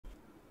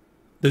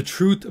The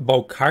truth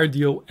about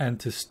cardio and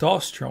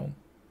testosterone.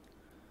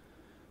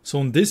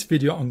 So in this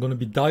video, I'm going to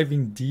be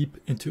diving deep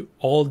into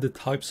all the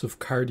types of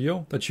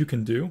cardio that you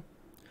can do.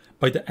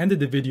 By the end of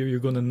the video, you're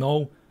going to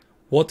know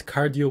what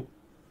cardio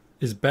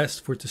is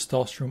best for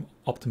testosterone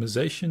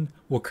optimization,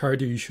 what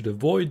cardio you should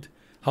avoid,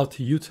 how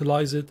to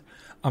utilize it.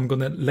 I'm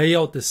going to lay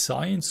out the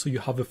science so you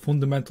have a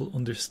fundamental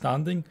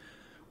understanding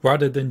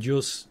rather than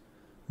just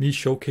me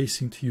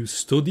showcasing to you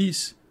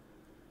studies.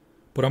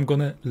 But I'm going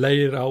to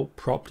lay it out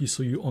properly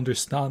so you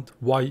understand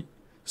why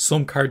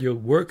some cardio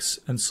works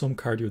and some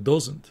cardio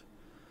doesn't.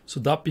 So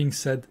that being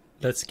said,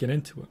 let's get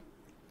into it.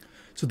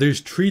 So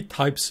there's 3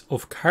 types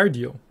of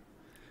cardio.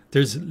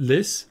 There's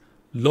LISS,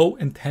 low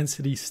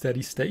intensity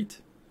steady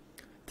state.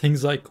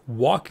 Things like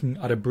walking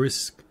at a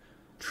brisk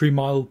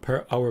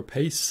 3-mile-per-hour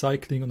pace,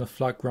 cycling on a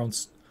flat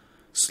ground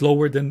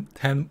slower than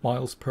 10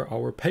 miles per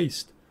hour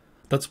pace.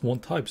 That's one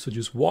type. So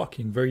just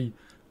walking, very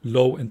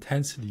low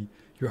intensity.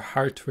 Your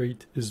heart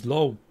rate is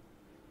low.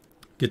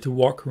 Get to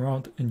walk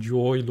around,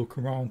 enjoy, look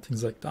around,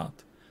 things like that.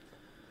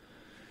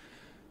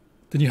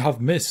 Then you have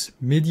MISS,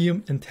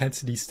 medium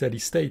intensity steady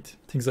state.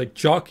 Things like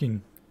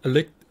jogging,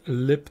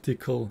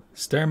 elliptical,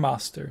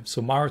 stairmaster,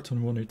 so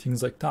marathon runner,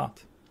 things like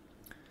that.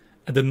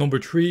 And then number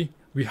 3,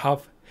 we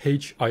have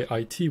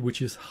HIIT,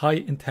 which is high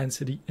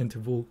intensity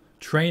interval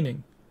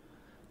training.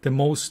 The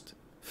most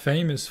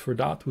famous for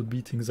that would be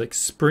things like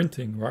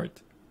sprinting,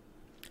 right?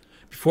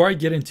 Before I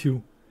get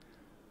into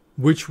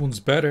which one's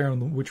better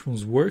and which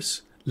one's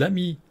worse, let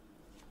me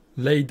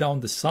lay down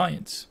the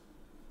science.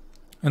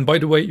 And by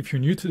the way, if you're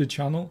new to the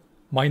channel,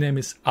 my name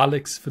is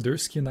Alex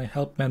Fedursky and I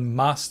help men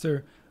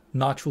master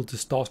natural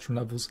testosterone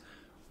levels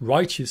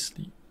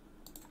righteously.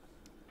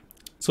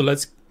 So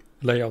let's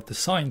lay out the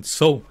science.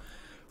 So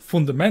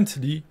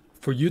fundamentally,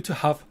 for you to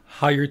have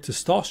higher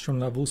testosterone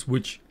levels,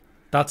 which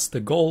that's the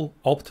goal,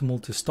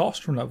 optimal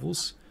testosterone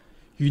levels,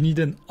 you need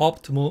an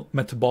optimal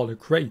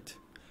metabolic rate.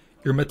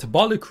 Your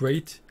metabolic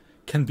rate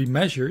can be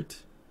measured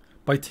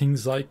by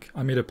things like,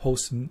 I made a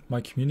post in my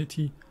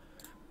community,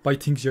 by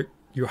things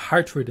your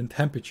heart rate and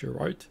temperature,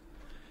 right?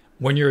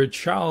 When you're a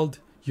child,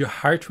 your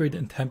heart rate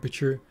and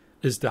temperature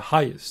is the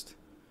highest.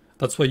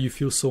 That's why you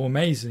feel so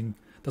amazing.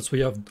 That's why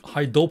you have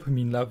high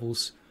dopamine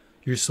levels.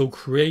 You're so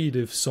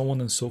creative, so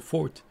on and so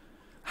forth.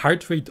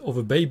 Heart rate of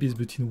a baby is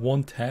between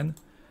 110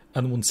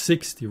 and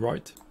 160,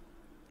 right?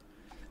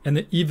 And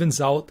it evens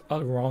out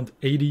at around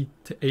 80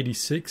 to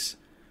 86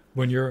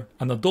 when you're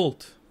an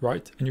adult,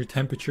 right? And your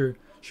temperature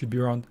should be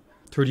around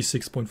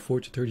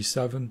 36.4 to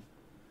 37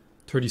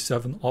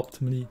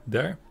 optimally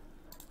there.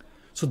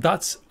 So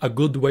that's a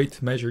good way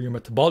to measure your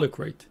metabolic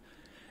rate.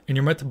 And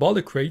your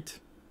metabolic rate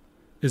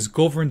is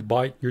governed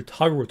by your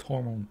thyroid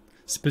hormone,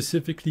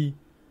 specifically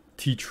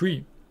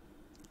T3.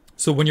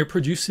 So when you're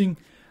producing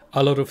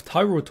a lot of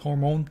thyroid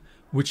hormone,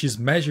 which is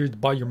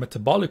measured by your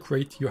metabolic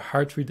rate, your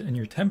heart rate, and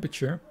your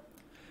temperature,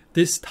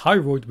 this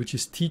thyroid, which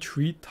is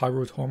T3,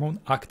 thyroid hormone,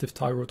 active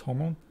thyroid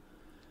hormone,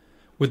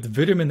 with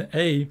vitamin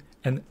A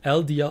and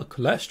LDL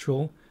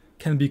cholesterol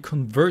can be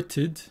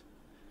converted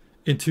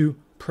into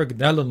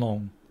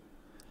pregnenolone.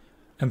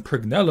 And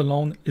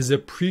pregnenolone is a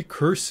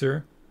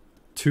precursor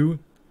to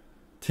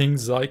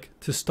things like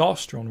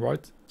testosterone,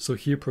 right? So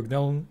here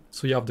pregnenolone,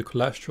 so you have the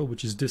cholesterol,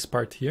 which is this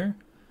part here.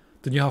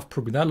 Then you have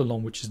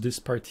pregnenolone, which is this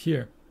part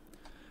here.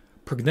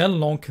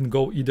 Pregnenolone can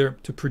go either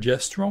to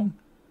progesterone,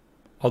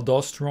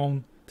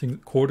 aldosterone,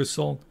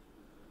 cortisol,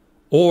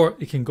 or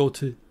it can go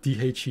to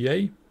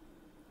DHEA,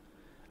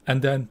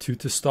 and then to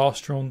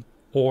testosterone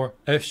or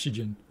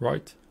estrogen,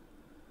 right?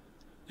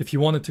 If you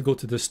wanted to go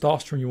to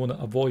testosterone, you want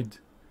to avoid,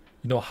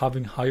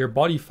 having higher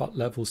body fat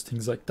levels,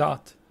 things like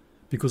that,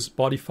 because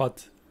body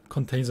fat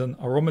contains an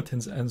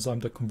aromatase enzyme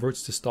that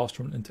converts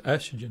testosterone into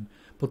estrogen.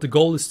 But the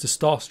goal is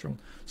testosterone.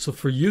 So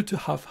for you to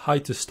have high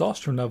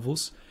testosterone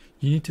levels,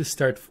 you need to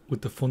start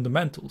with the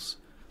fundamentals.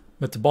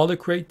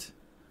 Metabolic rate,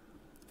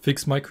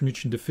 fix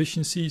micronutrient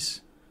deficiencies,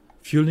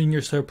 fueling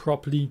yourself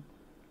properly.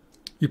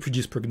 You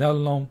produce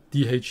pregnenolone,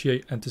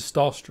 DHEA, and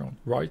testosterone,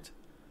 right?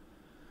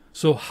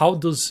 So how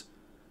does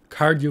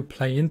cardio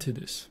play into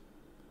this?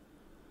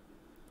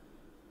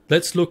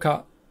 Let's look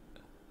at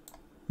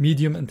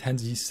medium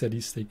intensity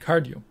steady state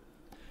cardio.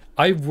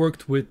 I've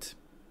worked with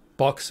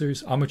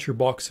boxers, amateur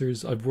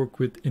boxers. I've worked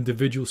with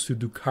individuals who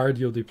do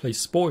cardio, they play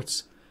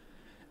sports.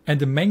 And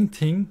the main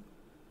thing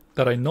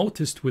that I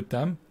noticed with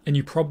them, and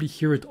you probably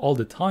hear it all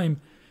the time,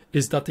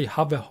 is that they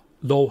have a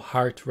low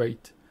heart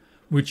rate,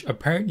 which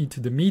apparently to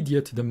the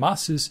media, to the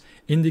masses,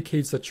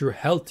 indicates that you're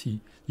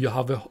healthy. You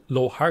have a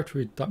low heart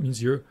rate, that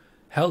means you're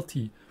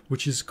healthy,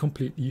 which is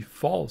completely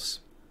false.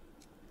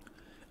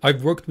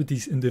 I've worked with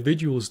these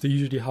individuals, they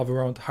usually have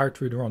around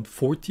heart rate around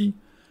 40.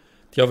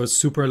 They have a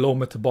super low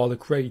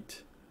metabolic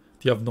rate.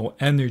 They have no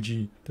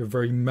energy. They're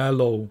very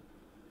mellow.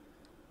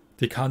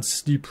 They can't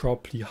sleep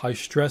properly, high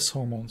stress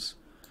hormones.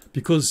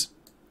 Because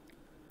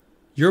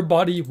your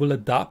body will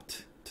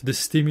adapt to the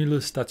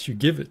stimulus that you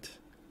give it.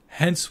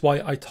 Hence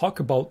why I talk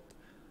about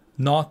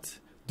not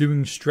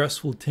doing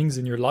stressful things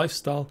in your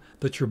lifestyle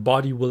that your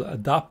body will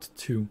adapt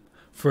to.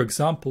 For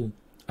example,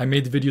 I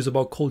made videos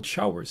about cold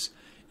showers.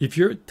 If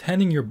you're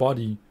tending your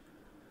body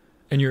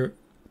and you're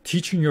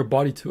teaching your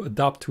body to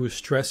adapt to a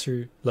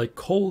stressor like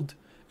cold,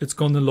 it's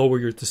going to lower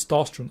your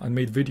testosterone. I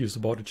made videos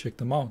about it, check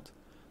them out.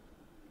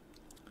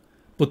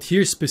 But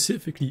here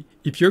specifically,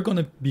 if you're going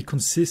to be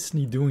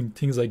consistently doing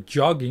things like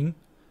jogging,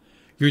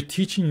 you're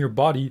teaching your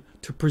body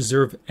to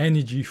preserve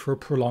energy for a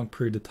prolonged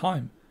period of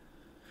time.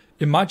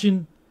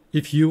 Imagine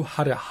if you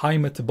had a high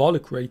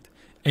metabolic rate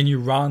and you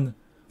ran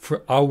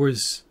for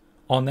hours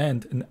on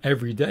end and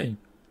every day.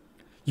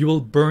 You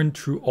will burn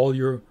through all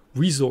your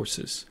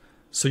resources.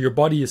 So your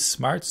body is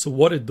smart. So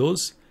what it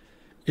does,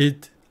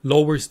 it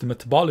lowers the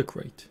metabolic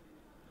rate.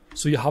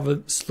 So you have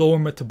a slower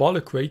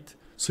metabolic rate,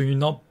 so you're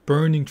not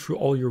burning through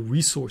all your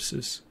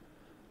resources,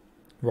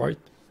 right?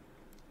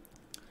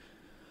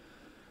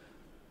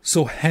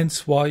 So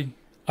hence why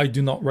I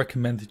do not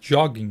recommend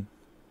jogging,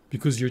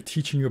 because you're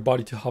teaching your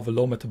body to have a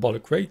low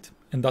metabolic rate,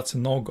 and that's a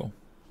no-go.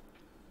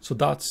 So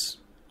that's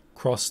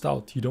crossed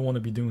out. You don't want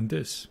to be doing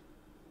this.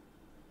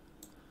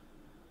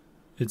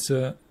 It's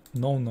a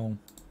no-no.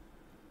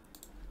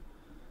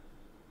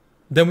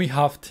 Then we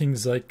have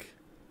things like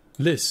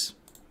LISS.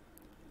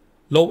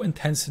 Low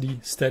intensity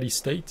steady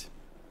state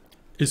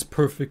is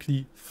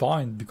perfectly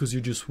fine because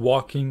you're just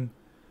walking.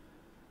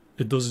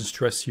 It doesn't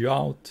stress you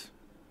out.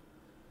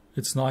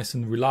 It's nice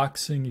and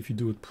relaxing if you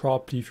do it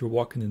properly, if you're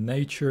walking in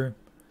nature.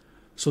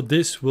 So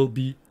this will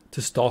be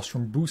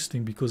testosterone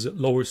boosting because it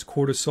lowers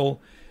cortisol.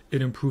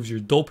 It improves your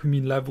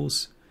dopamine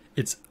levels.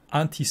 It's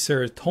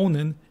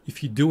anti-serotonin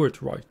if you do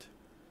it right.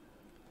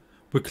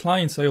 With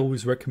clients, I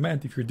always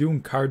recommend if you're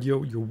doing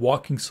cardio, you're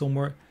walking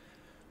somewhere,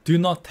 do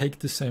not take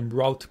the same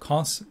route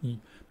constantly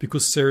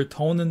because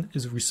serotonin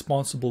is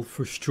responsible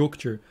for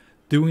structure,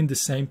 doing the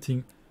same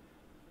thing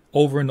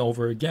over and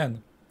over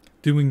again.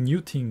 Doing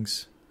new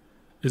things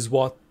is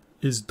what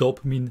is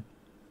dopamine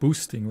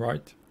boosting,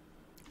 right?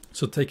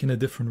 So taking a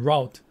different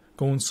route,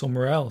 going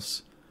somewhere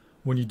else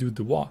when you do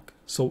the walk.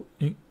 So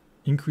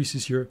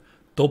increases your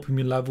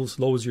dopamine levels,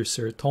 lowers your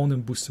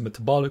serotonin, boosts the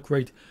metabolic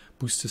rate,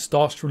 boosts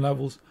testosterone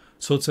levels.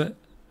 So it's an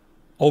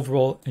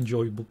overall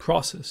enjoyable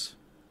process.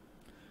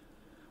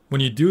 When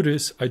you do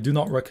this, I do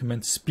not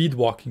recommend speed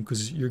walking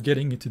because you're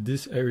getting into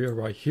this area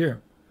right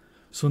here.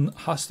 So it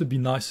has to be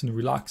nice and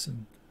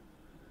relaxing.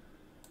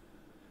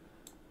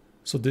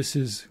 So this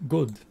is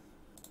good.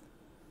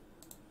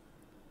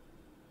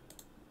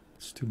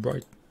 It's too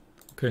bright.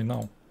 Okay,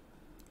 now.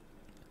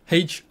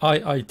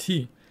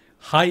 HIIT,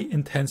 high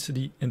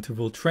intensity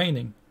interval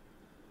training.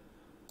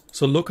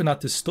 So looking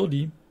at this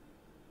study,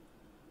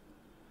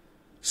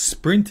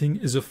 sprinting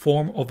is a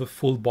form of a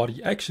full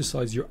body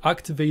exercise. You're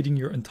activating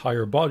your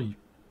entire body.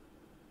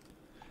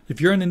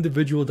 If you're an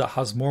individual that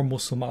has more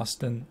muscle mass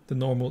than the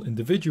normal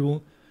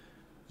individual,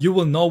 you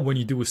will know when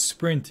you do a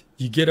sprint,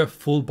 you get a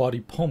full body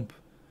pump.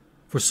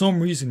 For some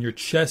reason, your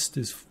chest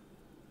is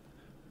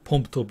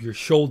pumped up, your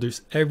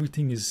shoulders,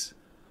 everything is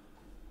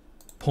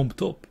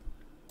pumped up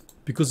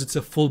because it's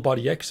a full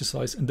body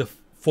exercise. And the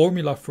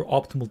formula for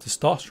optimal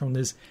testosterone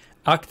is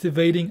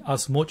activating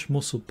as much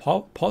muscle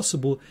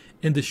possible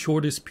in the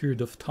shortest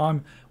period of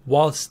time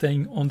while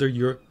staying under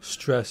your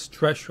stress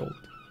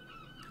threshold.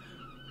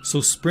 So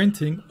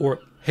sprinting, or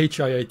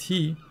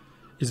HIIT,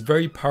 is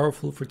very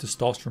powerful for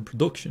testosterone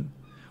production.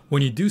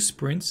 When you do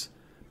sprints,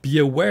 be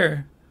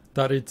aware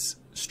that it's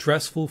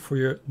stressful for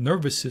your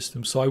nervous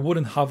system. So I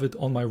wouldn't have it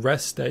on my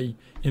rest day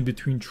in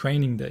between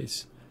training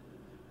days.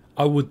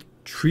 I would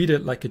treat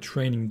it like a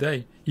training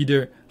day.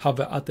 Either have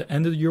it at the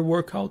end of your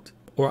workout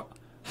or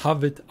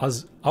have it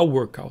as a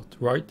workout,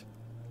 right?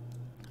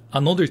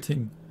 Another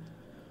thing,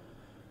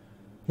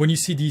 when you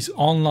see these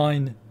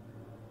online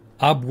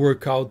ab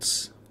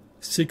workouts,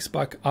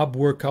 six-pack ab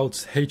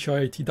workouts,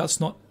 HIIT, that's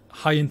not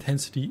high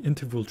intensity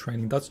interval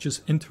training. That's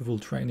just interval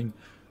training.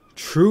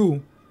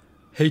 True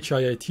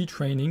HIIT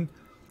training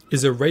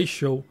is a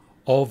ratio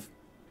of,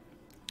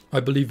 I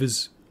believe,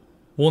 is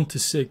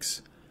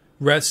 1:6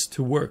 rest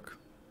to work.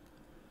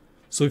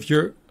 So if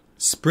you're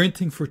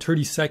sprinting for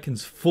 30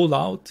 seconds full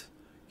out,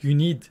 you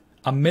need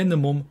a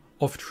minimum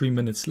of 3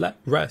 minutes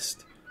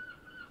rest.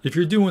 If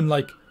you're doing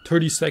like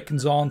 30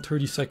 seconds on,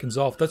 30 seconds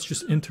off, that's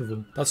just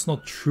interval. That's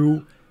not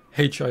true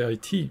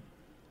HIIT.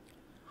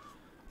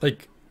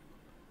 Like,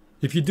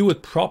 if you do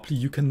it properly,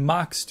 you can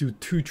max do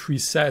 2-3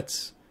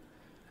 sets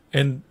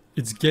and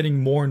it's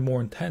getting more and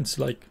more intense.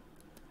 Like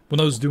when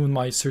I was doing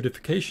my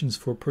certifications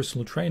for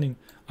personal training,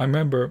 I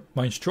remember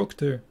my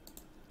instructor,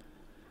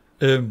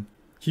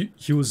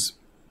 he was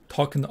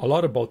talking a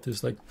lot about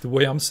this, like the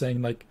way I'm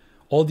saying, like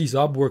all these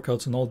ab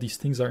workouts and all these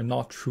things are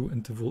not true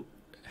interval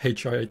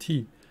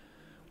HIIT.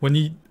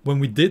 When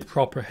we did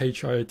proper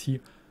HIIT,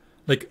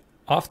 like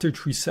after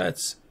 3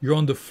 sets, you're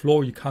on the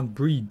floor, you can't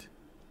breathe.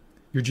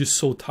 You're just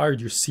so tired,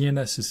 your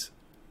CNS is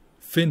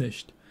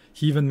finished.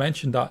 He even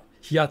mentioned that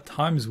he had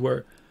times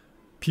where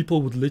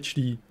people would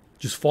literally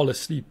just fall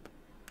asleep,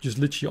 just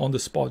literally on the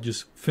spot,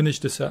 just finish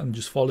the set and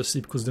just fall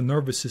asleep because the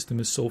nervous system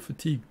is so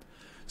fatigued.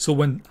 So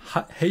when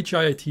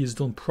HIIT is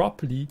done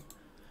properly,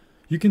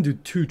 you can do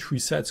 2-3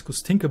 sets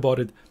because think about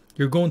it,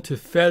 you're going to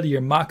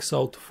failure max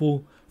out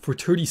full for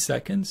 30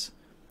 seconds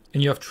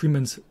and you have 3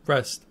 minutes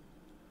rest.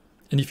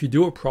 And if you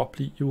do it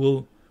properly, you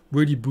will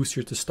really boost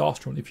your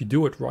testosterone if you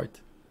do it right.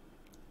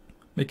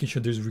 Making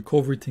sure there's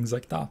recovery, things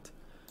like that.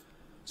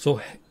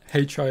 So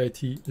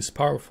HIIT is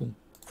powerful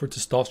for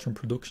testosterone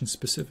production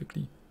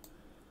specifically.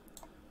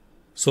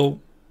 So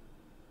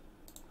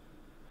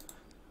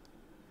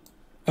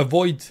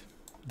avoid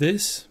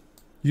this,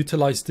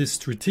 utilize this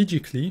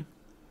strategically,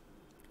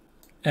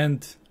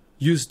 and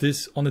use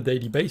this on a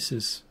daily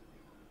basis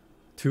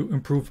to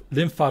improve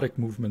lymphatic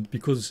movement,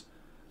 because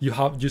you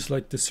have, just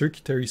like the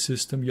circulatory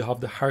system, you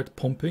have the heart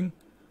pumping.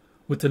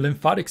 With the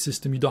lymphatic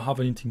system, you don't have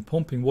anything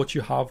pumping. What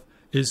you have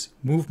is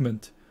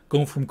movement,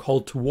 going from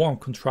cold to warm,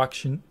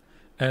 contraction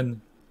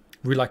and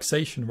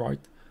relaxation, right?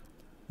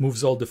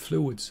 Moves all the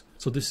fluids.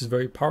 So this is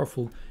very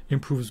powerful,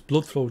 improves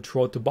blood flow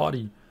throughout the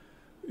body,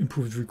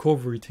 improves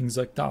recovery, things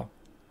like that.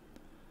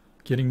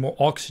 Getting more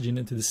oxygen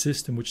into the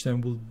system, which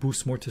then will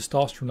boost more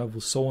testosterone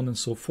levels, so on and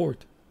so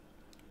forth.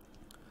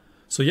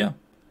 So yeah,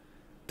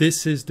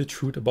 this is the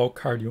truth about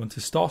cardio and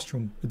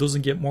testosterone. It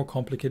doesn't get more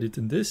complicated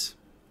than this.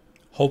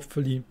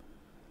 Hopefully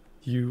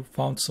you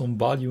found some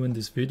value in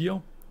this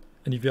video.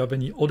 And if you have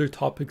any other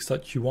topics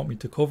that you want me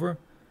to cover,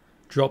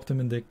 drop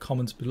them in the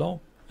comments below.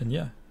 And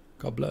yeah,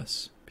 God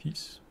bless.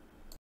 Peace.